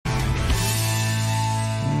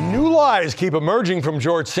lies keep emerging from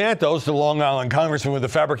George Santos, the Long Island congressman with a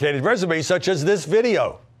fabricated resume, such as this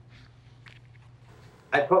video.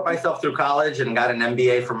 I put myself through college and got an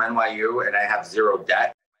MBA from NYU, and I have zero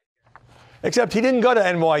debt. Except he didn't go to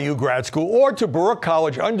NYU grad school or to Baruch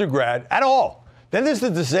College undergrad at all. Then there's the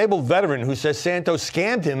disabled veteran who says Santos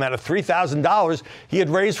scammed him out of $3,000 he had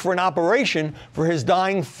raised for an operation for his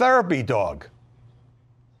dying therapy dog.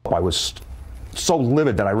 I was so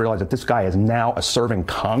livid that I realized that this guy is now a serving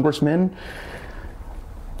congressman.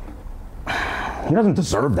 He doesn't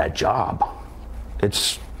deserve that job.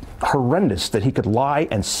 It's horrendous that he could lie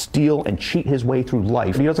and steal and cheat his way through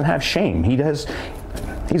life. He doesn't have shame.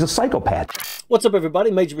 He's a psychopath. What's up,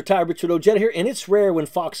 everybody? Major Retired Richard Ojeda here, and it's rare when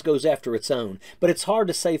Fox goes after its own, but it's hard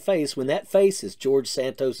to save face when that face is George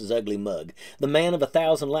Santos' ugly mug. The man of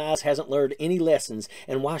 1,000 lies hasn't learned any lessons,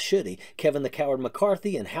 and why should he? Kevin the Coward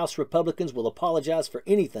McCarthy and House Republicans will apologize for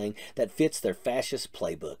anything that fits their fascist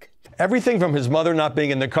playbook. Everything from his mother not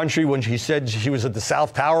being in the country when she said she was at the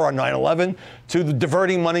South Tower on 9/11 to the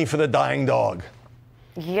diverting money for the dying dog.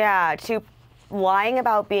 Yeah, to lying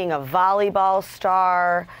about being a volleyball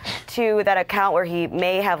star, to that account where he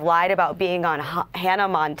may have lied about being on Hannah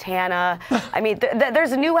Montana. I mean,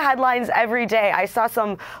 there's new headlines every day. I saw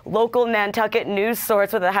some local Nantucket news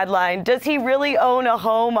source with a headline, "Does he really own a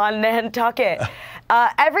home on Nantucket?"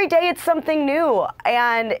 Every day it's something new,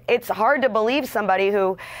 and it's hard to believe somebody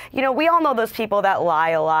who, you know, we all know those people that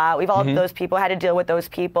lie a lot. We've all those people had to deal with those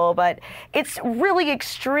people, but it's really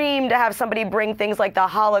extreme to have somebody bring things like the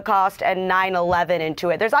Holocaust and 9/11 into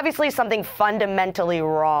it. There's obviously something fundamentally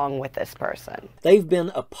wrong with this person. They've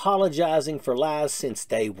been apologizing for lies since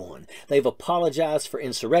day one. They've apologized for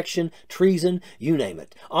insurrection, treason, you name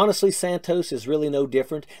it. Honestly, Santos is really no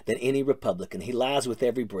different than any Republican. He lies with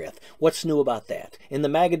every breath. What's new about that? In the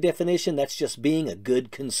MAGA definition, that's just being a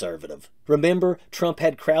good conservative. Remember, Trump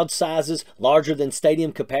had crowd sizes larger than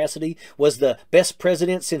stadium capacity, was the best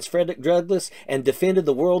president since Frederick Douglass, and defended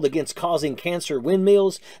the world against causing cancer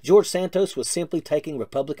windmills. George Santos was simply taking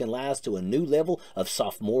Republican lies to a new level of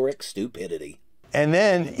sophomoric stupidity. And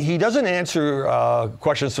then he doesn't answer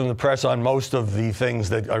questions from the press on most of the things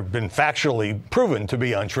that have been factually proven to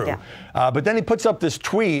be untrue. Yeah. But then he puts up this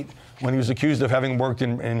tweet when he was accused of having worked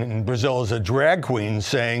in Brazil as a drag queen,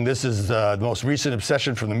 saying this is the most recent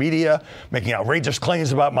obsession from the media, making outrageous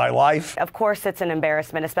claims about my life. Of course it's an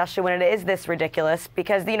embarrassment, especially when it is this ridiculous,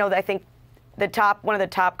 because, you know, I think one of the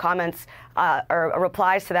top comments or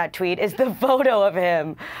replies to that tweet is the photo of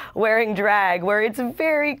him wearing drag, where it's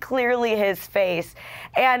very clearly his face.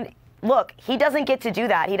 And look, he doesn't get to do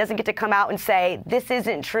that. He doesn't get to come out and say this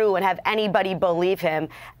isn't true and have anybody believe him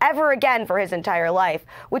ever again for his entire life,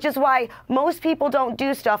 which is why most people don't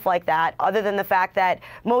do stuff like that, other than the fact that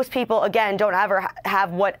most people, again, don't ever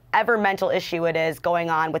have whatever mental issue it is going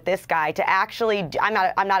on with this guy to actually, I'm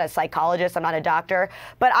not a psychologist, I'm not a doctor,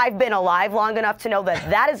 but I've been alive long enough to know that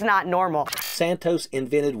that is not normal. Santos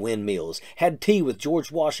invented windmills, had tea with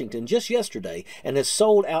George Washington just yesterday, and has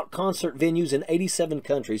sold out concert venues in 87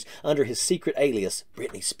 countries under his secret alias,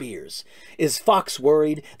 Britney Spears. Is Fox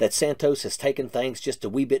worried that Santos has taken things just a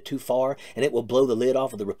wee bit too far and it will blow the lid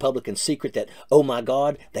off of the Republican secret that, oh my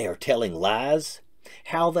God, they are telling lies?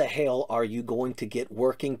 How the hell are you going to get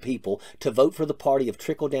working people to vote for the party of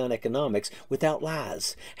trickle-down economics without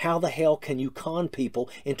lies? How the hell can you con people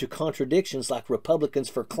into contradictions like Republicans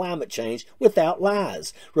for climate change without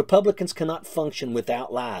lies? Republicans cannot function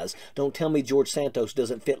without lies. Don't tell me George Santos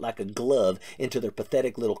doesn't fit like a glove into their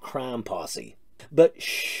pathetic little crime posse. But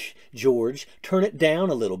shh, George, turn it down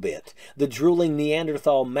a little bit. The drooling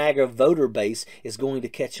Neanderthal MAGA voter base is going to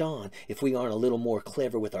catch on if we aren't a little more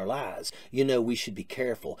clever with our lies. You know, we should be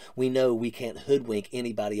careful. We know we can't hoodwink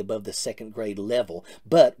anybody above the second grade level,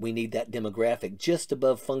 but we need that demographic just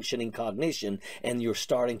above functioning cognition, and you're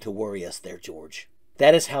starting to worry us there, George.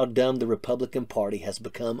 That is how dumb the Republican Party has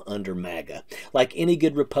become under MAGA. Like any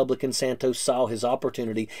good Republican, Santos saw his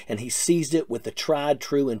opportunity and he seized it with the tried,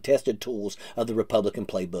 true, and tested tools of the Republican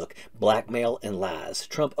playbook: blackmail and lies.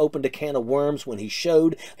 Trump opened a can of worms when he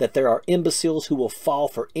showed that there are imbeciles who will fall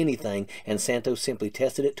for anything, and Santos simply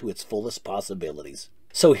tested it to its fullest possibilities.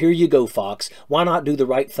 So here you go, Fox. Why not do the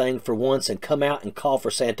right thing for once and come out and call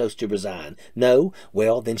for Santos to resign? No?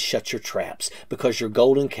 Well, then shut your traps, because your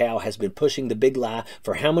golden cow has been pushing the big lie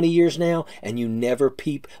for how many years now, and you never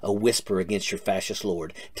peep a whisper against your fascist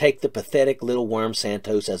lord. Take the pathetic little worm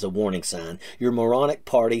Santos as a warning sign. Your moronic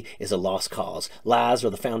party is a lost cause. Lies are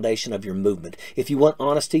the foundation of your movement. If you want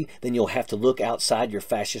honesty, then you'll have to look outside your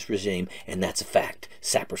fascist regime, and that's a fact.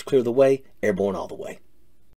 Sappers clear the way, airborne all the way.